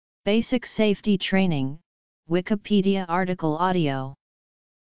Basic Safety Training, Wikipedia article audio.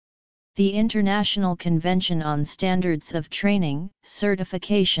 The International Convention on Standards of Training,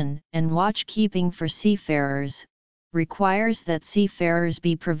 Certification, and Watchkeeping for Seafarers, requires that seafarers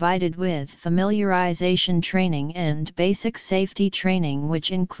be provided with familiarization training and basic safety training,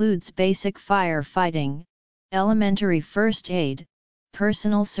 which includes basic firefighting, elementary first aid,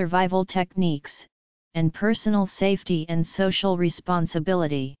 personal survival techniques, and personal safety and social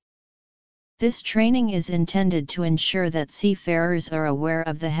responsibility. This training is intended to ensure that seafarers are aware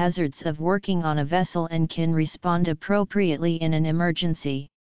of the hazards of working on a vessel and can respond appropriately in an emergency.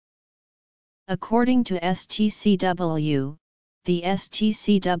 According to STCW, the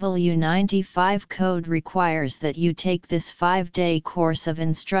STCW 95 code requires that you take this 5-day course of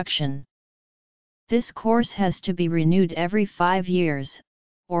instruction. This course has to be renewed every 5 years,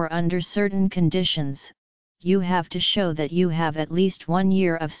 or under certain conditions, you have to show that you have at least 1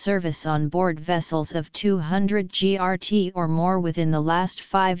 year of service on board vessels of 200 GRT or more within the last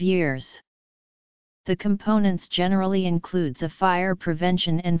 5 years. The components generally includes a fire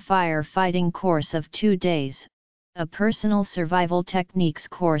prevention and firefighting course of 2 days, a personal survival techniques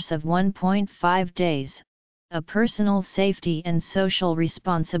course of 1.5 days, a personal safety and social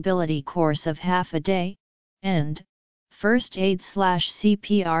responsibility course of half a day, and first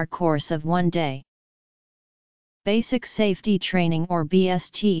aid/CPR course of 1 day. Basic Safety Training or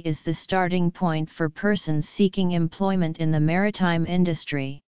BST is the starting point for persons seeking employment in the maritime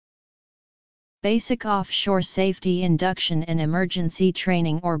industry. Basic Offshore Safety Induction and Emergency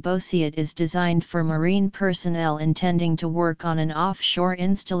Training or BOSIIT is designed for marine personnel intending to work on an offshore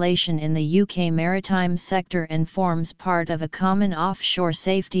installation in the UK maritime sector and forms part of a common offshore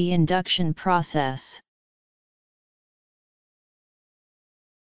safety induction process.